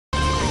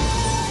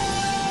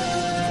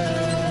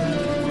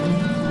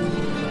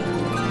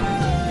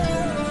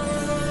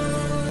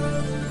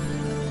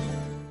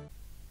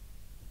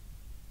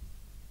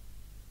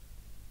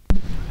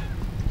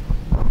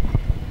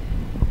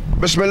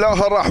بسم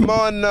الله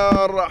الرحمن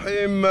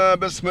الرحيم.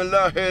 بسم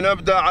الله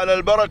نبدأ على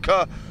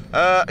البركة.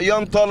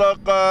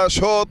 ينطلق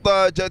شوط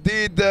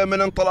جديد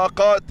من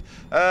انطلاقات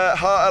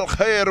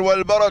الخير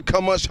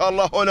والبركة ما شاء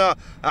الله هنا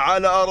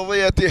على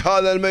أرضية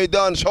هذا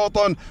الميدان. شوط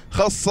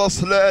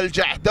خصص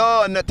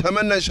للجحداء،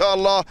 نتمنى إن شاء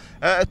الله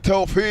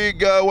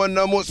التوفيق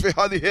والنموس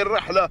في هذه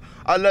الرحلة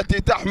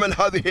التي تحمل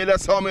هذه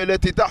الأسامي،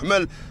 التي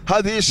تحمل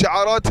هذه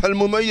الشعارات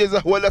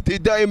المميزة والتي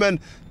دائما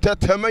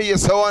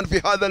تتميز سواء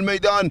في هذا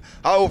الميدان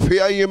أو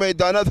في أي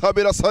ميدان. أذهب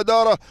إلى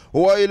الصدارة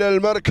وإلى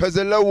المركز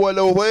الأول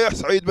وضيح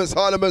سعيد بن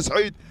سالم بن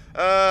سعيد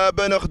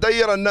بن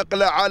غدير.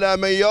 النقلة على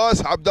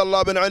مياس عبد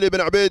الله بن علي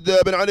بن عبيد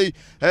بن علي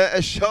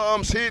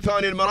الشامسي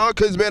ثاني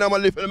المراكز، بينما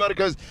اللي في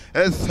المركز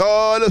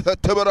الثالث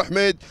التبر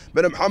حميد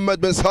بن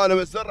محمد بن سالم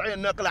الزرعي.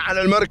 النقلة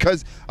على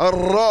المركز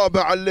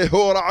الرابع اللي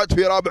هو رعد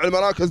في رابع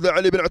المراكز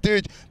لعلي بن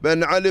عتيج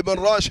بن علي بن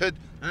راشد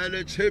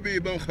الكتبي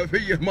بن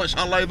خفيه ما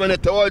شاء الله ايضا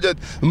يتواجد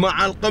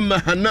مع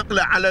القمه.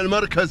 النقله على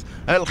المركز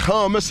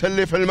الخامس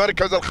اللي في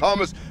المركز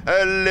الخامس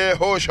اللي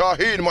هو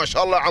شاهين ما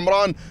شاء الله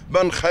عمران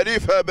بن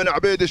خليفه بن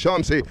عبيد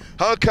الشامسي.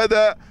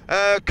 هكذا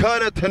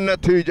كانت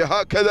النتيجه،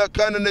 هكذا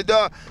كان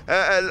النداء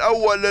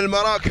الاول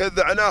للمراكز.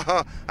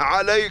 عناها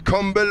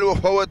عليكم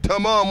بالوفاء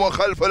والتمام،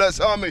 وخلف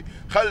الاسامي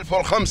خلف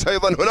الخمس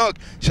ايضا هناك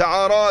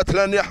شعارات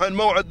لن يحن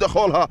موعد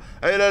دخولها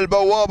الى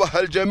البوابه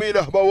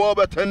الجميله،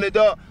 بوابه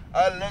النداء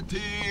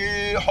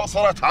التي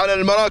حصلت على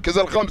المراكز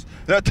الخمس.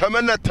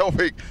 نتمنى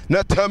التوفيق،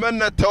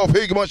 نتمنى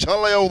التوفيق ما شاء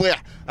الله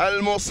يوضح.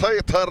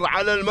 المسيطر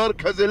على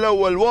المركز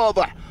الأول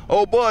واضح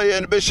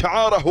وباين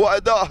بشعاره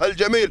وأدائه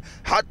الجميل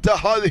حتى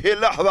هذه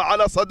اللحظة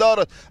على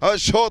صدارة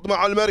الشوط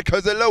مع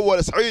المركز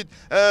الأول سعيد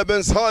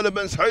بن سالم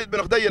بن سعيد بن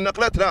غدير.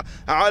 نقلتنا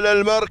على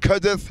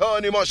المركز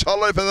الثاني ما شاء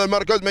الله في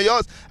المركز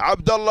مياس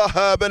عبد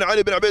الله بن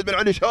علي بن عبيد بن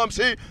علي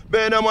شامسي،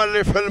 بينما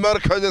اللي في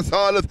المركز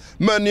الثالث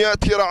من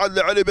يأتي رعد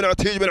لعلي بن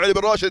عتيج بن علي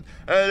بن راشد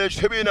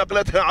الكتبي.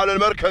 نقلتنا على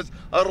المركز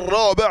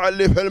الرابع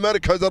اللي في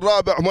المركز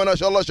الرابع ما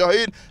شاء الله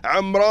شاهين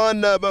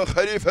عمران بن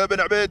خليفة بن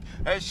عبيد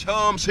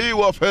الشامسي،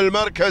 وفي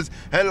المركز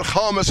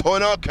الخامس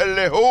هناك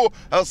اللي هو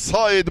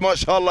الصايد ما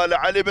شاء الله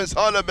لعلي بن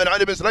سالم بن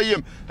علي بن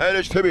سليم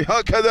الكتبي.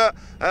 هكذا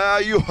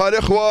أيها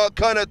الإخوة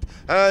كانت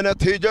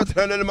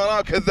نتيجتنا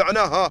للمراكز.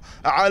 عناها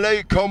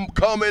عليكم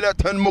كاملة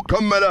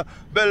مكملة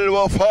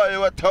بالوفاء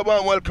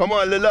والتمام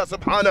والكمال لله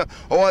سبحانه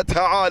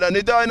وتعالى.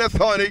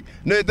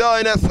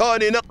 ندائنا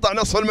الثاني نقطع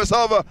نصف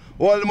المسافة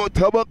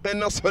والمتبقي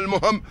النصف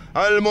المهم،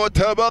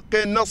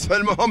 المتبقي النصف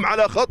المهم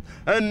على خط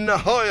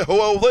النهاية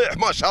هو وضيح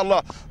ما شاء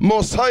الله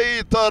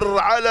مسيطر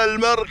على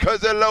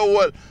المركز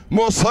الأول،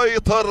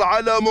 مسيطر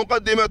على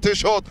مقدمة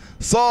الشوط،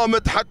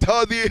 صامت حتى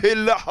هذه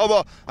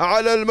اللحظة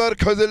على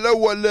المركز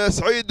الأول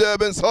سعيد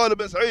بن سالم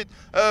بن سعيد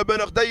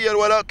بن غدير.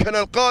 ولكن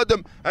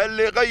القادم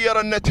اللي غير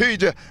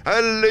النتيجة،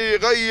 اللي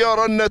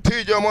غير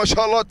النتيجة ما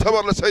شاء الله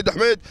التبر لسعيد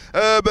حميد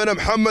بن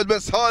محمد بن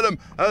سالم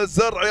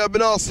الزرعي.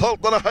 أبناء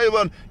السلطنة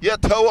أيضا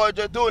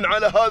يتواجدون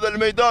على هذا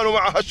الميدان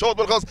ومع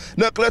الشوط الخاص.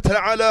 نقلتنا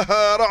على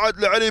رعد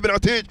لعلي بن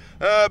عتيج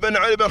بن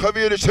علي بن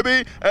خفير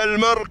الكتبي.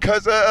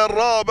 المركز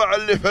الرابع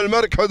اللي في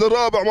المركز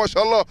الرابع ما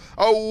شاء الله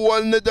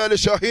أول ندى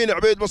لشاهين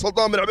عبيد بن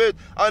سلطان بن عبيد.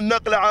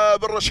 النقلة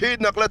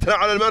بالرشيد. نقلتنا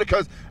على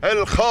المركز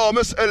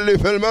الخامس اللي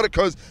في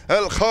المركز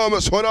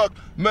الخامس هناك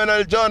من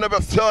الجانب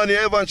الثاني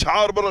أيضا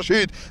شعار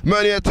بالرشيد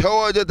من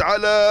يتواجد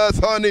على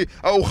ثاني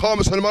أو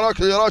خامس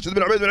المراكز راشد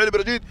بن عبيد بن علي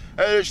بالرشيد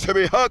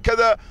الكتبي.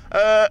 هكذا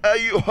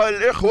أيها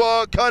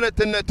الإخوة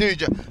كانت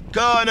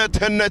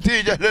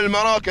النتيجة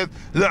للمراكز.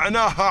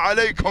 لعناها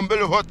عليكم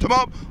بالوفاء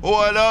والتمام،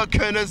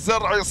 ولكن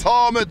الزرعي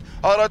صامد.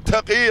 أرى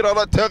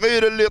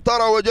التغيير اللي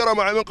طرى وجرى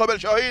مع من قبل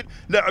شاهين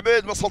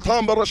لعبيد بن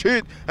سلطان بن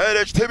رشيد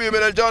الكتبي. من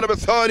الجانب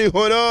الثاني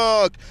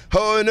هناك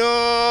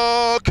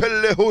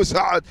اللي هو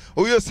سعد،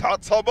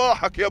 ويسعد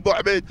صباحك يا ابو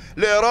عبيد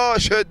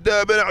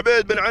لراشد بن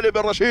عبيد بن علي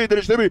بن رشيد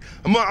الكتبي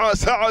مع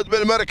سعد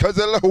بالمركز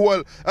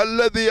الاول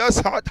الذي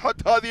اسعد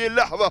حتى هذه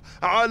اللحظه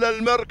على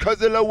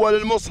المركز الاول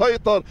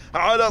المسيطر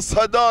على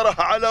الصداره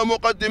على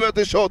مقدمه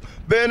الشوط.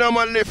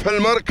 بينما اللي في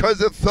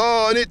المركز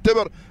الثاني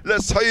التبر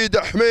للسيد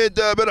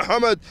حميد بن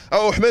حمد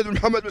او حميد بن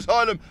محمد بن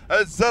سالم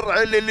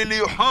الزرعي اللي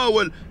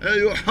يحاول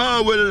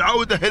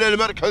العوده الى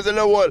المركز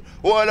الاول،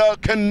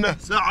 ولكن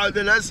سعد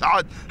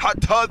الاسعد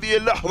حتى هذه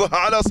اللحظه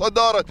على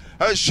صداره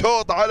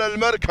الشوط على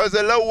المركز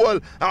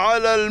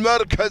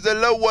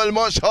الاول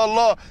ما شاء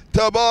الله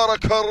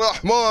تبارك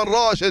الرحمن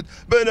راشد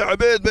بن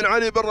عبيد بن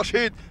علي بن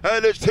رشيد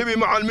الكتبي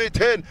مع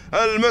ال200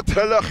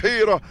 المتر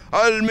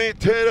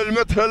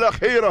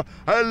الاخيره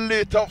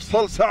اللي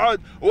تفصل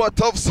سعد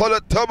وتفصل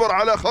التبر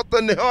على خط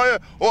النهايه.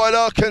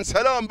 ولكن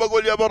سلام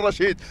بقول يا بن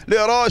رشيد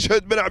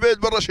لراشد بن عبيد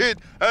بن رشيد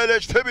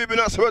الكتبي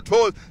بمناسبه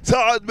فوز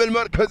سعد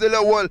بالمركز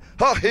الاول.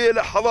 ها هي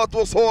لحظات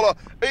وصوله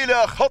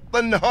الى خط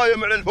النهايه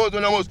مع الفوز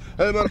وناموس.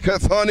 المركز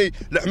الثاني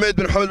لحميد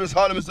بن محمد بن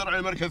سالم الزرعي.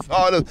 المركز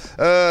الثالث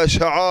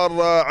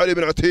شعار علي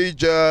بن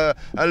عتيج.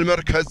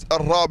 المركز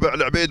الرابع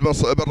لعبيد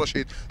بن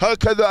رشيد.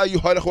 هكذا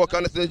ايها الاخوه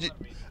كانت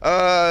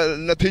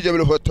النتيجه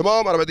بالوفاء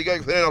والتمام. 4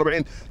 دقائق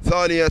 42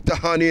 ثانيه.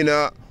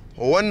 تهانينا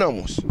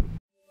والناموس.